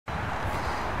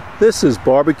This is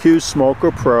BBQ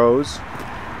Smoker Pros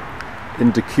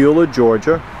in Dacula,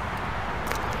 Georgia,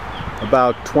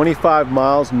 about 25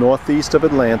 miles northeast of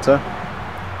Atlanta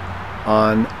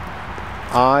on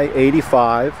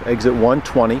I-85, exit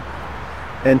 120.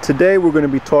 And today we're going to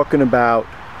be talking about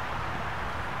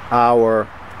our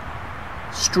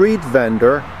street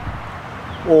vendor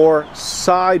or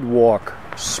sidewalk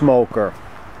smoker.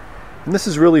 And this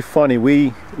is really funny.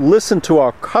 We listened to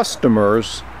our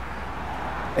customers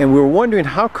and we were wondering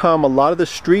how come a lot of the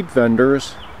street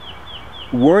vendors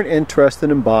weren't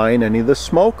interested in buying any of the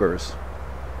smokers.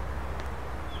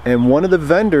 And one of the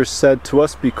vendors said to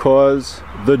us, because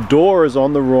the door is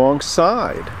on the wrong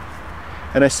side.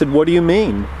 And I said, what do you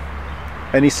mean?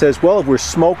 And he says, well, if we're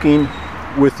smoking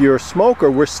with your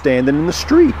smoker, we're standing in the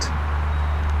street.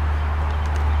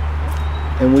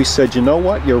 And we said, you know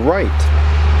what, you're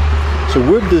right. So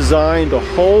we've designed a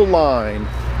whole line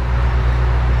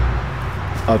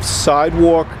of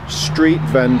sidewalk street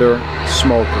vendor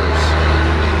smokers.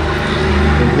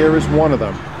 And here is one of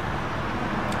them.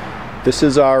 This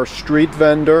is our street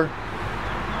vendor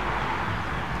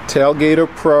Tailgating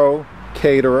Pro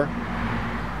caterer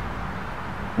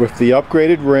with the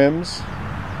upgraded rims.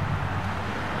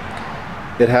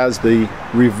 It has the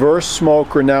reverse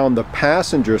smoker now on the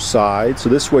passenger side, so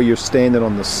this way you're standing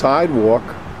on the sidewalk,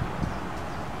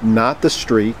 not the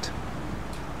street.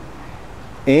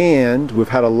 And we've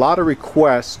had a lot of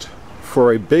requests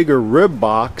for a bigger rib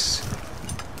box,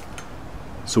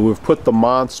 so we've put the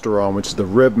Monster on, which is the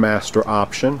Rib Master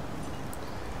option.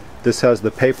 This has the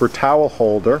paper towel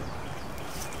holder,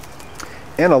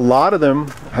 and a lot of them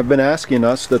have been asking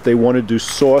us that they want to do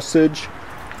sausage,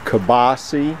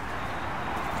 kibasi,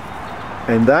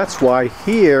 and that's why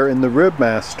here in the Rib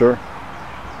Master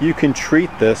you can treat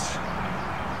this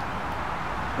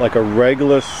like a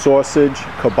regular sausage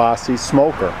kibasi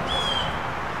smoker.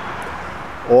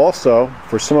 Also,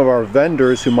 for some of our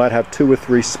vendors who might have 2 or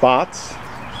 3 spots,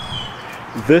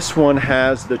 this one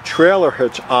has the trailer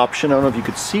hitch option. I don't know if you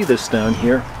could see this down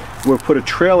here. We'll put a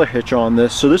trailer hitch on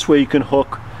this, so this way you can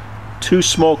hook 2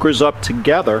 smokers up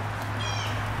together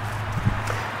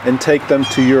and take them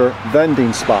to your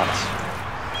vending spots.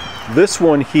 This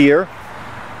one here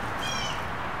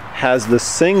has the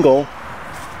single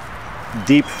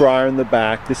deep fryer in the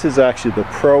back. This is actually the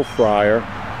Pro fryer.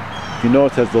 You know,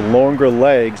 it has the longer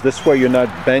legs. This way you're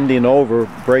not bending over,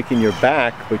 breaking your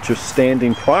back, but you're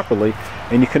standing properly.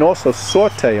 And you can also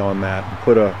saute on that and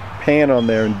put a pan on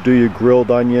there and do your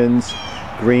grilled onions,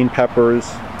 green peppers.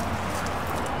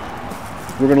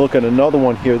 We're going to look at another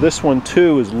one here. This one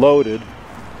too is loaded.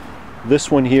 This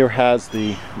one here has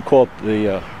the, we call it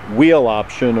the wheel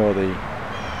option, or the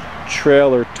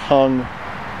trailer tongue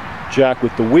jack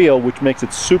with the wheel, which makes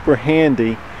it super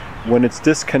handy when it's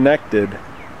disconnected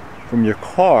from your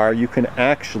car. You can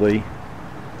actually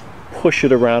push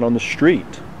it around on the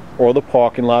street or the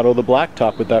parking lot or the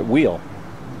blacktop with that wheel.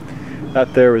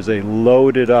 That there is a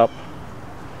loaded up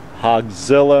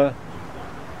Hogzilla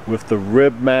with the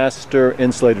Rib Master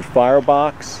insulated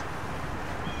firebox.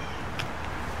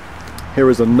 Here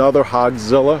is another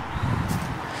Hogzilla.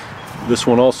 This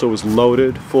one also is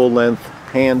loaded, full length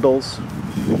handles.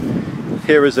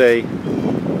 Here is a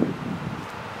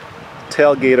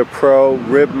Tailgating Pro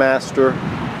Rib Master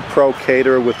Pro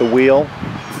caterer with the wheel.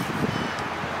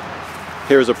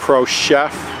 Here's a Pro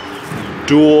Chef,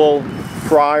 dual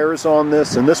fryers on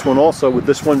this, and this one also, with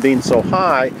this one being so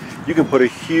high, you can put a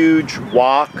huge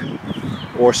wok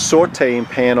or sauteing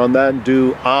pan on that and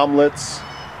do omelets,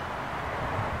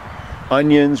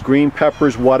 onions, green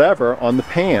peppers, whatever on the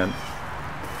pan.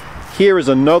 Here is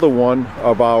another one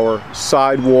of our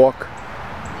sidewalk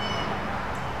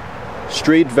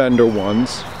street vendor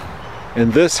ones,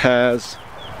 and this has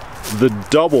the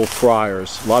double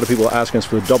fryers. A lot of people are asking us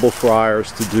for the double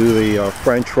fryers to do the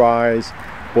french fries,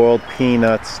 boiled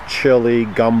peanuts, chili,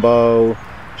 gumbo,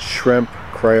 shrimp,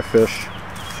 crayfish.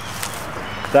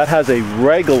 That has a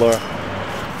regular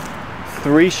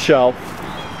 3-shelf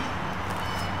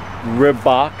rib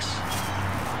box,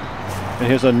 and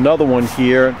here's another one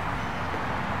here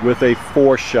with a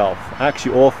 4-shelf.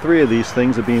 Actually, all 3 of these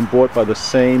things are being bought by the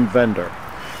same vendor.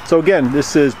 So again,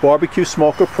 this is BBQ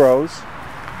Smoker Pros,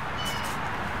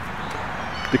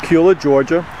 Dacula,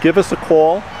 Georgia. Give us a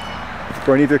call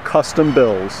for any of your custom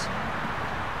bills.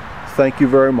 Thank you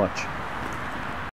very much.